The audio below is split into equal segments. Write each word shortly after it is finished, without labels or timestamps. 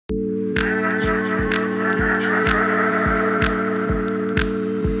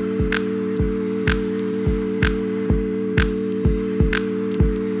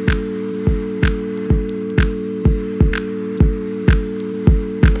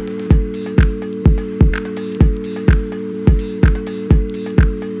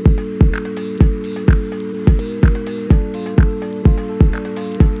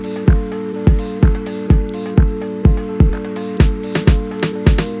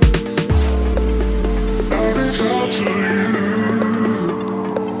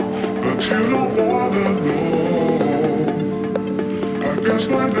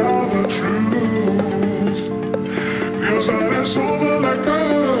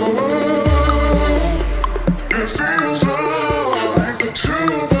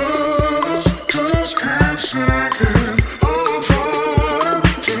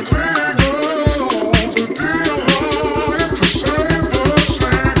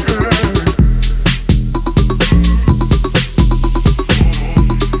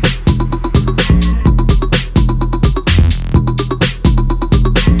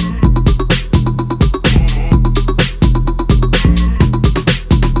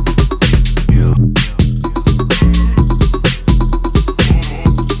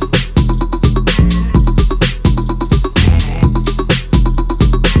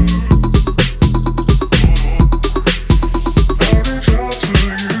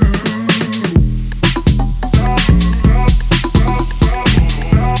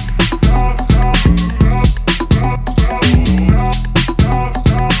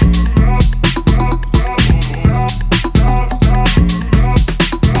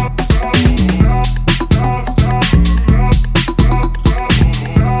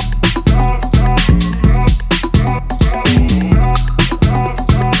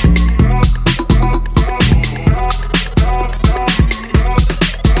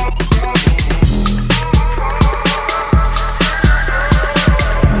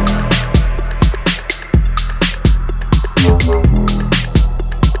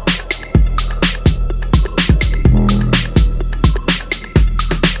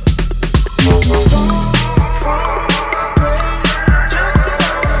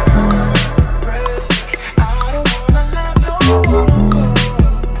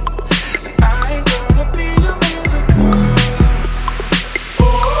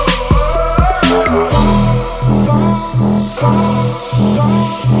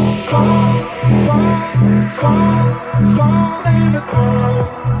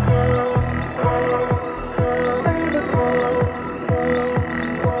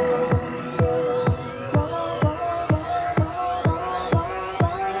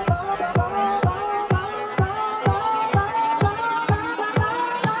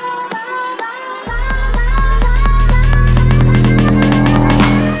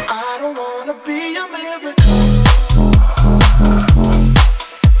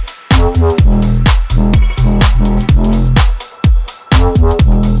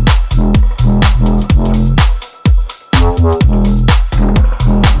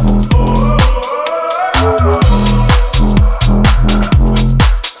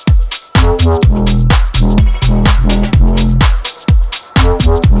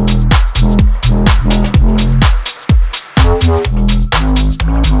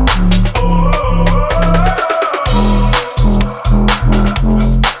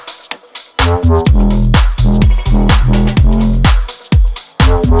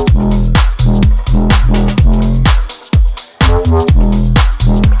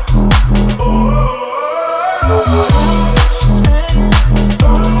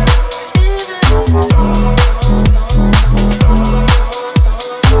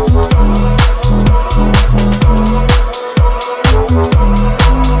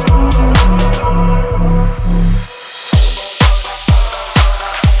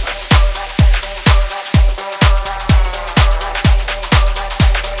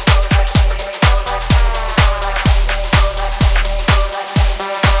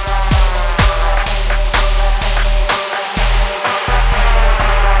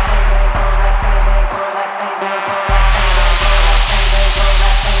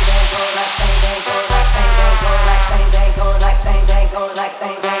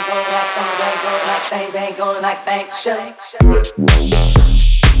ain't going like thanks, show.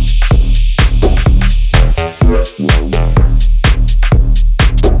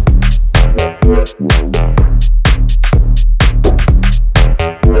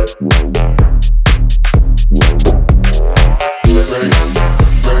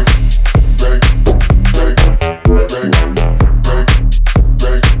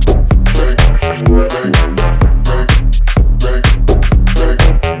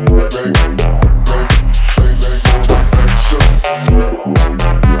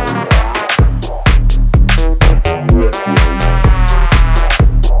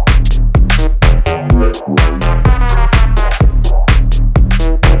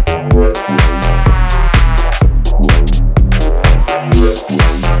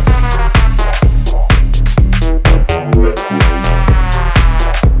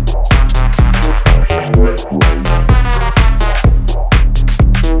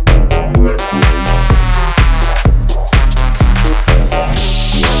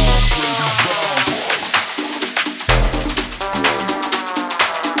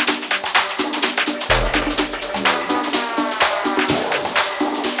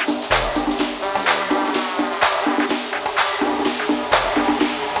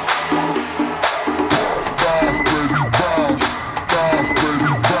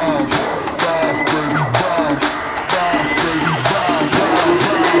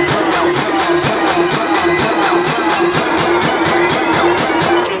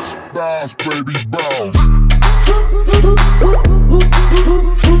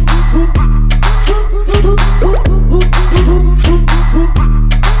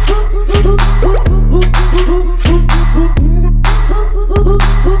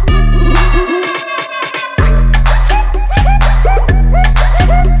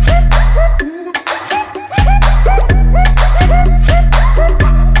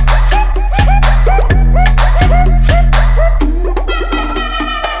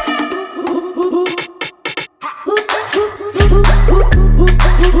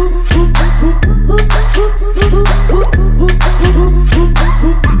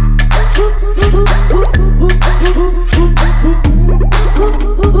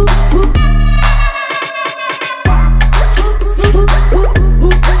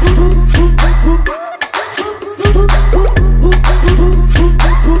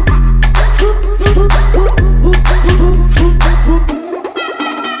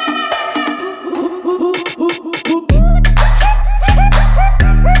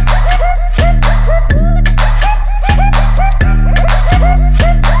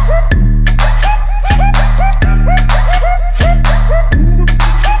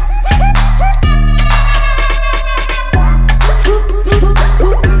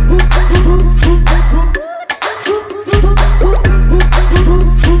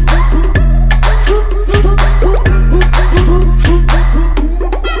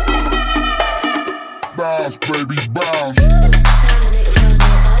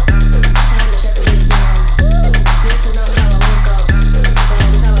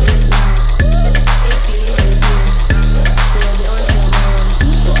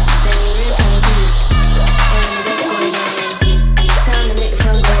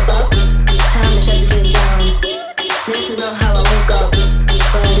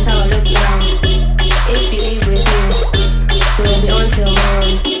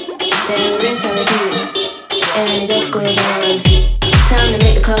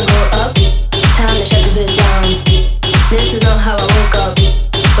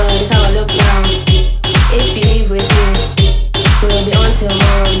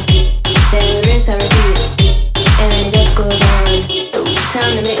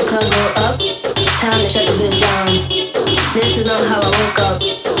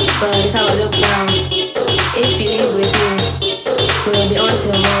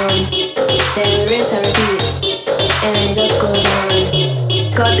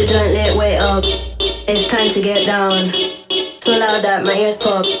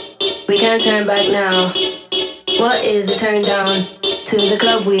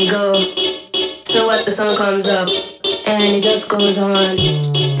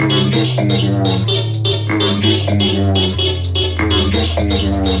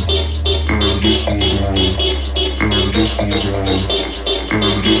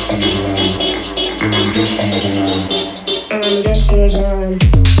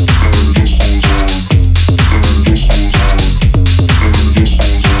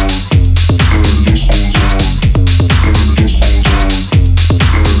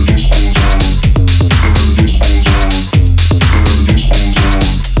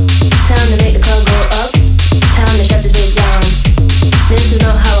 This is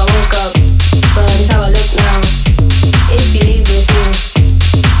not how I woke up, but it's how I look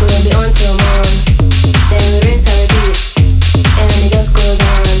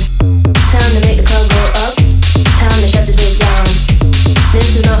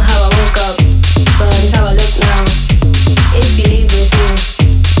is not how I woke up, but it's how I look now. If you leave with me,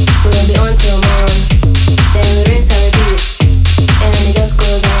 we'll be on till morn. Then we rinse and repeat, and it just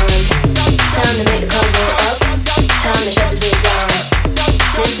goes on. Time to make the club go up, time to shut this bitch down.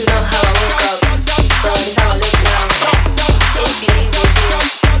 This is not how I woke up, but it's how I look now. If you leave with me,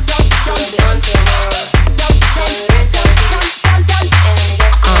 we'll be on till morn. Then we rinse and repeat, and it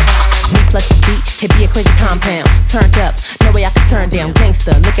just goes on. Me plus this beat, it be a crazy compound. Turned up, no way I can turn down.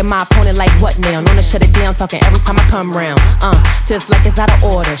 Gangster, look at my opponent like what now? Known to shut it down, talking every time I come round. Just like it's out of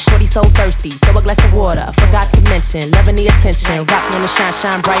order. Shorty so thirsty, throw a glass of water. Forgot to mention, loving the attention. Rock on the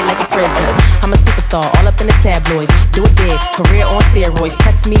shine bright like a prison. I'm a superstar, all up in the tabloids. Do it big, career on steroids.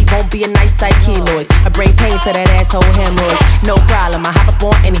 Test me, won't be a nice sight, keloids. I bring pain to that asshole hemorrhoids. No problem, I hop up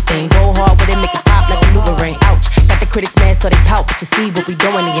on anything. Go hard with it, make it pop like a Nuva ring. Ouch, got the critics mad so they pout. But you see what we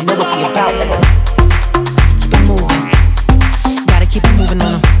doing and you know what we about. Keep it moving, gotta keep it moving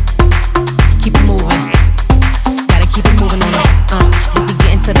on them. Keep it moving, gotta keep it moving on them. Busy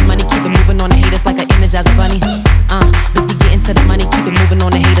getting to the money, keep it moving on the haters like an Energizer bunny. Busy getting to the money, keep it moving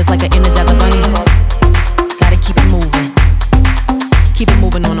on the haters like an Energizer bunny. Gotta keep it moving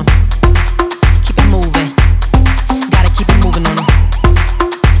on them. Keep it moving, gotta keep it moving on them.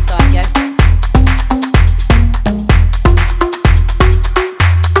 So I guess.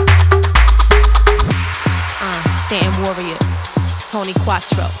 Stanton Warriors, Tony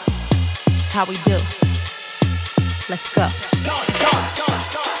Quattro. This is how we do. Let's go.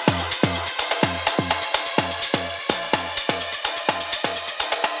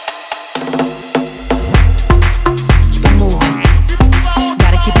 Keep it moving.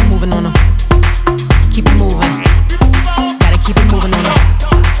 Gotta keep it moving on them. Keep it moving. Gotta keep it moving on them.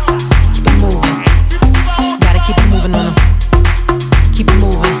 Keep it moving. Gotta keep it moving on them. Keep it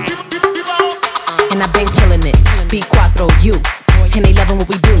moving. And I've been killing it. B Quattro, you. And they loving what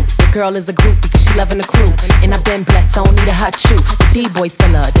we do. The girl is a group because she loving the crew. And I've been blessed, I don't need a hot shoe. The D-boys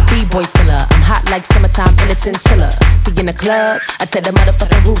filler, the B-boys filler. I'm hot like summertime in a chinchilla. See in the club, I take the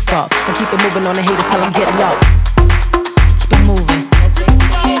motherfucking roof off. And keep it moving on the haters till I'm getting lost. Keep it moving,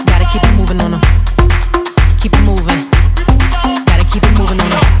 gotta keep it moving on them. Keep it moving, gotta keep it moving on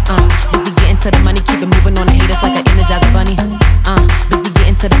them. Busy getting to the money, keep it moving on the haters like an Energizer bunny. Busy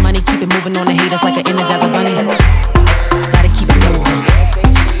getting to the money, keep it moving on the haters like an Energizer bunny. Gotta keep it moving.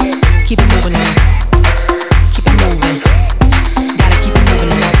 Keep it moving on. Keep it moving. Gotta keep it moving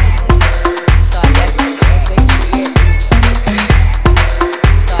on. So I guess.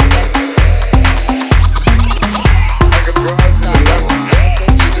 I got broads in the lemon.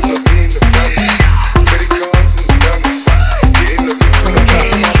 Just to look in the family. Credit cards and the scammers. Getting the roots in the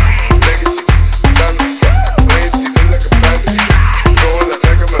family. Legacies, family. When you see them like a panda. Going like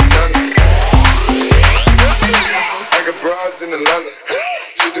Mega Montana. I got broads in Atlanta.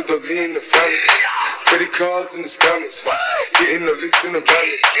 Just to look in the family. Credit cards and the scammers. Getting the licks in the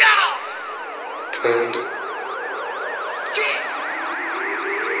valley. Panda.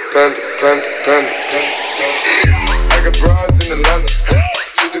 Panda, panda, panda, panda. I got broads in Atlanta,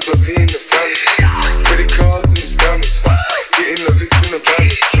 just to go in the family. Credit cards and the scammers, getting the licks in the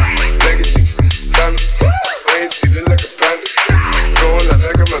valley. Legacies, family, when you see them like a panda. Going like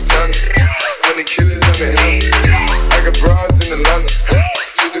Mega Montana, honey killers on their hands. I got broads in Atlanta,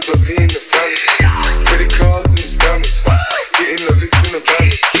 just to go in the family. Credit cards and the scammers, getting the licks in the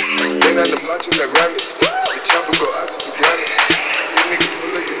valley. Then I'm the macho like Randy, the chopper go out to the granny.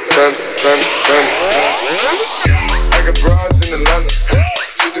 Panda, panda, panda. I got broads in Atlanta,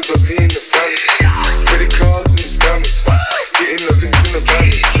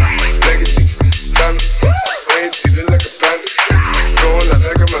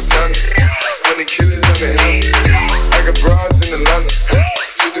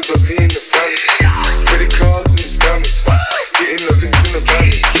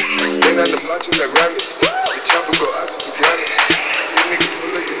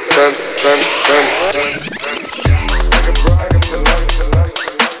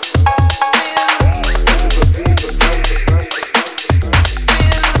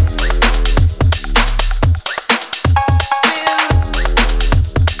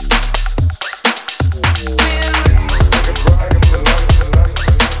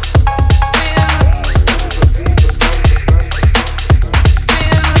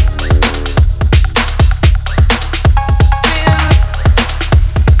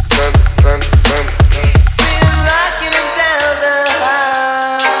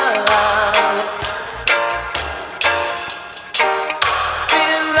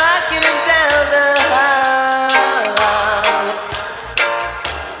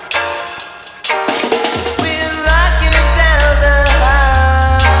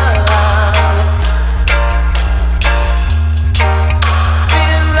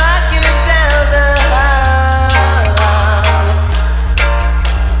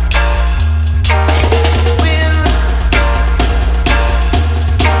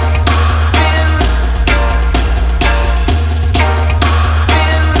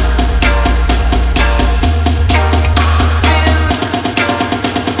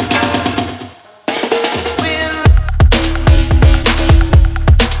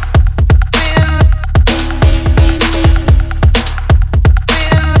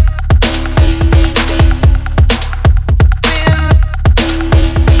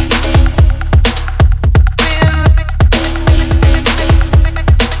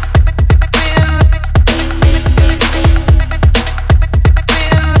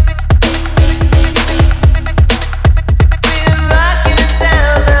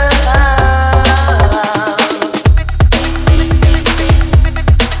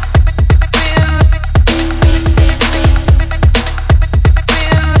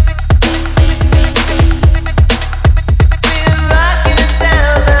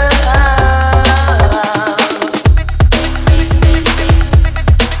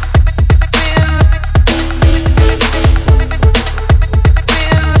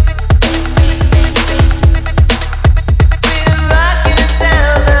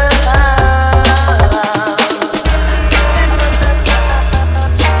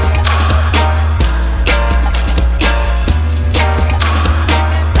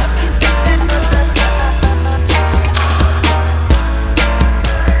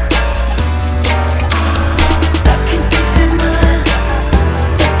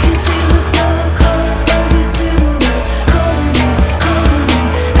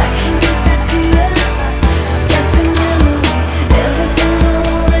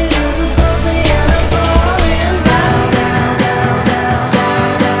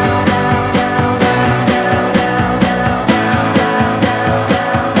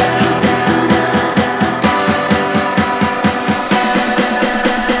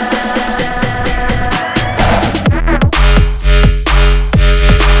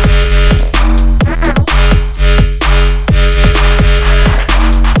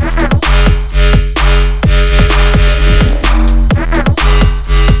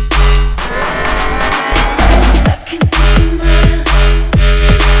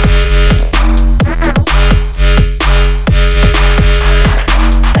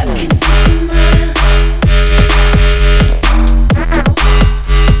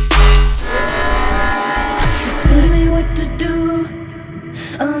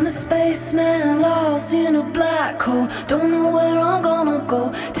 I'm a spaceman lost in a black hole. Don't know where I'm gonna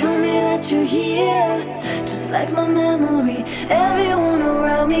go. Tell me that you're here, just like my memory. Everyone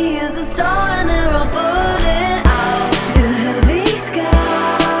around me is a star and they're all burning.